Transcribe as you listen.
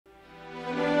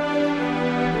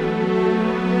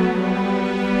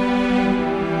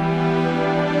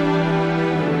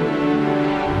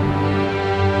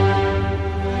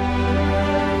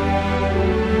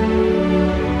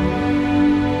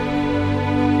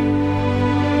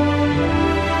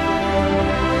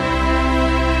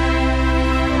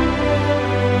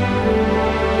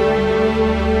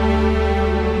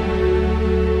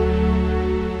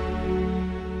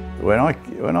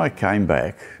came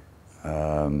back,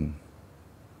 I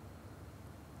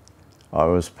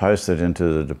was posted into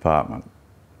the department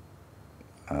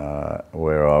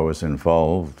where I was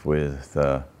involved with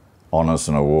honours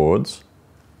and awards,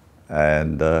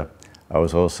 and I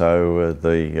was also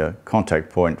the contact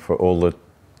point for all the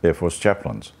Air Force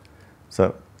chaplains.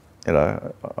 So, you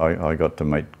know, I got to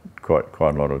meet quite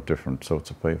a lot of different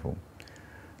sorts of people.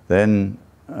 Then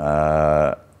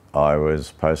I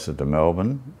was posted to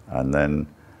Melbourne, and then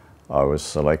I was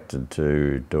selected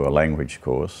to do a language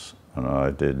course, and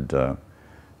I did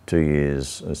 2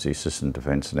 years as the Assistant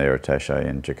Defence and Air Attaché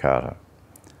in Jakarta.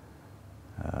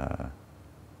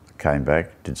 Came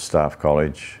back, did Staff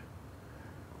College,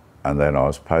 and then I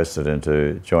was posted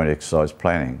into Joint Exercise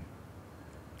Planning.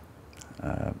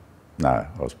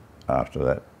 After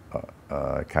that,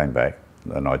 I came back,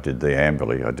 and I did the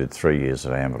Amberley. I did 3 years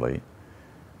at Amberley.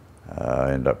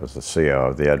 I ended up as the CO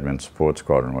of the Admin Support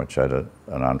Squadron, which had an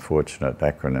unfortunate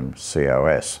acronym,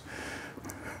 COS.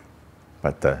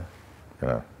 But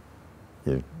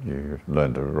you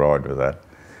learn to ride with that.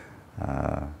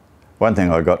 One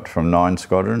thing I got from 9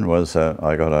 Squadron was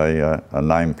I got a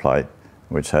nameplate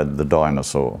which had the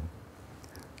dinosaur.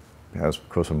 That was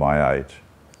because of my age.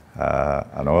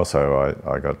 And also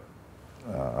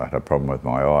I had a problem with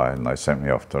my eye, and they sent me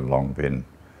off to Long Bin.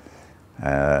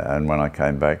 And when I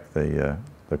came back, the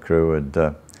crew had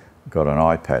got an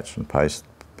eye patch and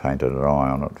painted an eye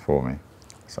on it for me.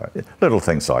 So little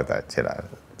things like that, you know,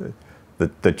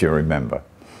 that you remember.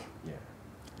 Yeah,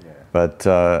 yeah. But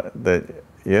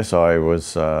yes, I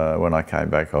was, when I came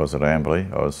back, I was at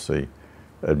Amberley. I was the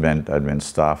admin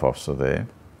staff officer there.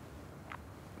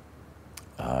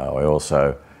 I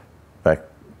also,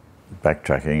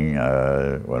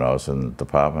 backtracking, when I was in the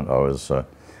department, I was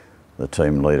the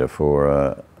team leader for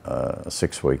a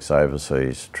 6 weeks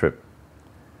overseas trip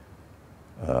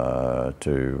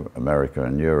to America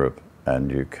and Europe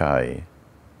and UK,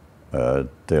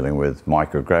 dealing with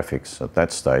micrographics. At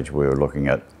that stage, we were looking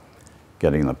at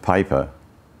getting the paper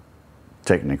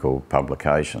technical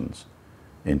publications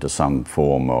into some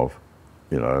form of,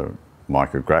 you know,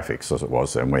 micrographics as it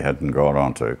was then. We hadn't gone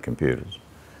on to computers.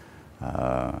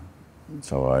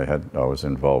 So I was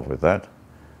involved with that.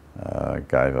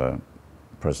 Gave a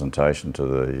presentation to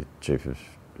the Chief of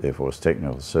Air Force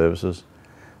Technical Services.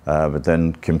 But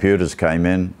then computers came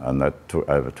in, and that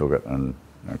overtook it, and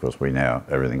of course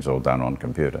everything's all done on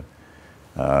computer.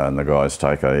 And the guys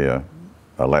take a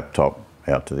laptop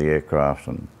out to the aircraft,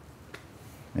 and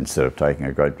instead of taking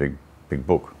a great big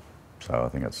book. So I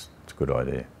think it's a good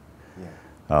idea.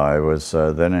 Yeah. I was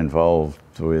then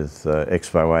involved with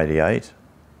Expo 88.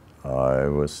 I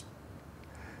was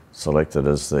selected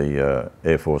as the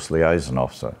Air Force Liaison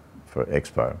Officer for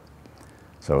Expo.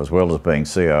 So as well as being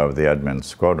CO of the Admin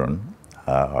Squadron,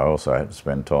 I also had to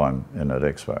spend time in at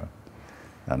Expo.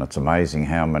 And it's amazing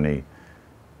how many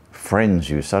friends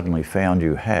you suddenly found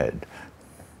you had.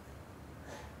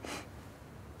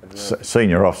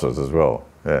 Senior officers as well,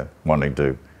 yeah, wanting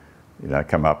to, you know,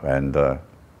 come up and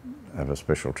have a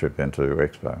special trip into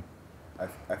Expo.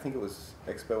 I think it was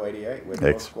Expo 88 where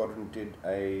the Squadron did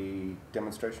a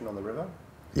demonstration on the river.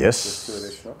 Yes. With 2 of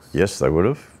their Chinooks. Yes, they would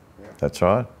have. Yeah. That's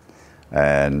right.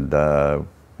 And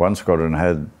one squadron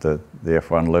had the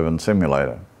F-111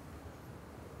 simulator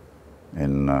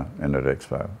in at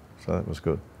Expo, so that was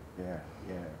good. Yeah,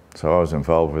 yeah. So I was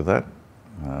involved with that.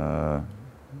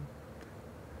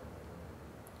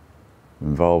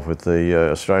 Involved with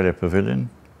the Australia Pavilion.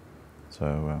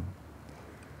 So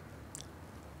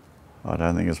I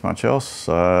don't think there's much else.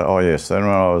 Oh yes, then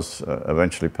when I was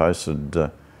eventually posted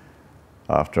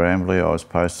after Amberley, I was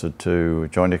posted to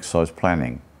Joint Exercise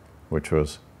Planning, which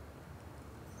was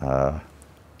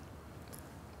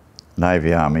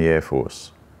Navy, Army, Air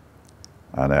Force.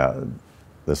 And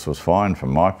this was fine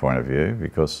from my point of view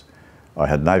because I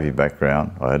had Navy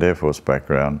background, I had Air Force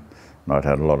background, and I'd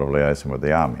had a lot of liaison with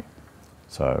the Army.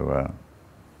 So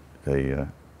the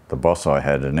boss I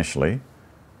had initially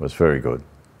was very good.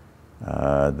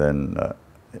 Then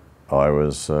I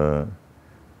was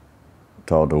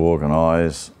told to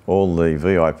organise all the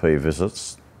VIP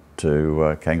visits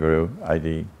to Kangaroo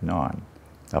 89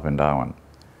 up in Darwin.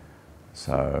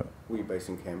 So were you based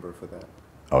in Canberra for that?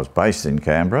 I was based in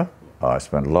Canberra. I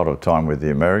spent a lot of time with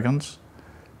the Americans,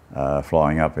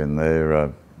 flying up in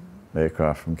their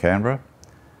aircraft from Canberra.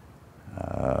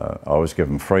 I was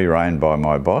given free rein by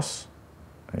my boss.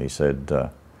 He said,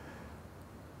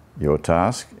 your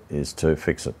task is to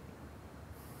fix it.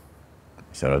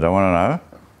 He said, I don't want to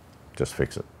know, just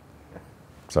fix it.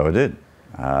 So I did.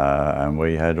 And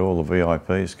we had all the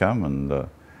VIPs come and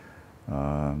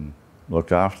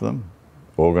looked after them,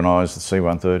 organised the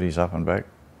C-130s up and back.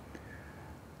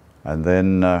 And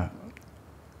then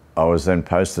I was then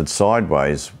posted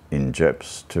sideways in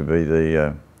JEPS to be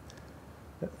the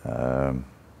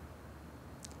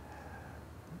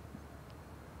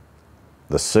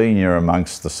senior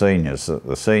amongst the seniors,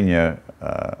 the senior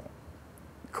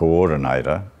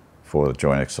coordinator for the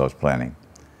Joint Exercise Planning,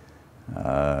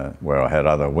 where I had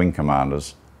other wing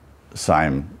commanders,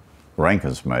 same rank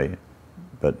as me,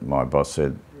 but my boss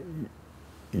said,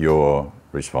 you're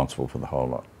responsible for the whole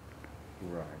lot.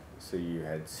 Right, so you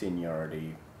had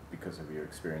seniority because of your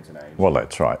experience and age? Well,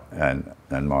 that's right, and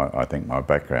I think my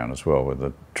background as well with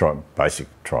the basic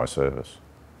tri-service.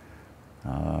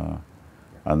 And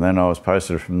then I was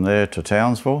posted from there to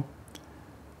Townsville.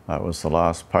 That was the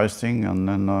last posting, and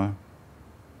then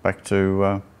back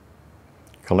to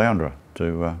Caloundra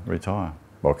to retire.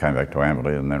 Well, I came back to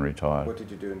Amberley and then retired. What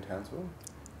did you do in Townsville?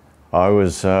 I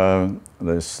was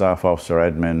the staff officer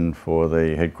admin for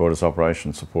the Headquarters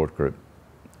Operations Support Group.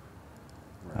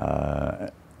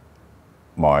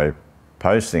 My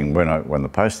posting, when the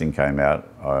posting came out,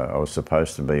 I was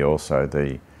supposed to be also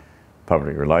the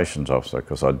public relations officer,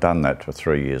 because I'd done that for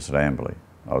 3 years at Amberley.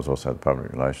 I was also the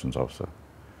public relations officer.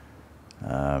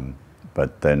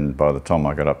 But then by the time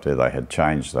I got up there, they had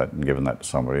changed that and given that to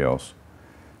somebody else.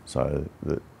 So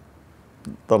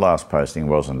the last posting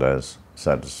wasn't as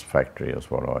satisfactory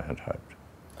as what I had hoped.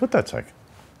 But that's okay.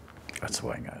 That's the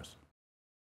way it goes.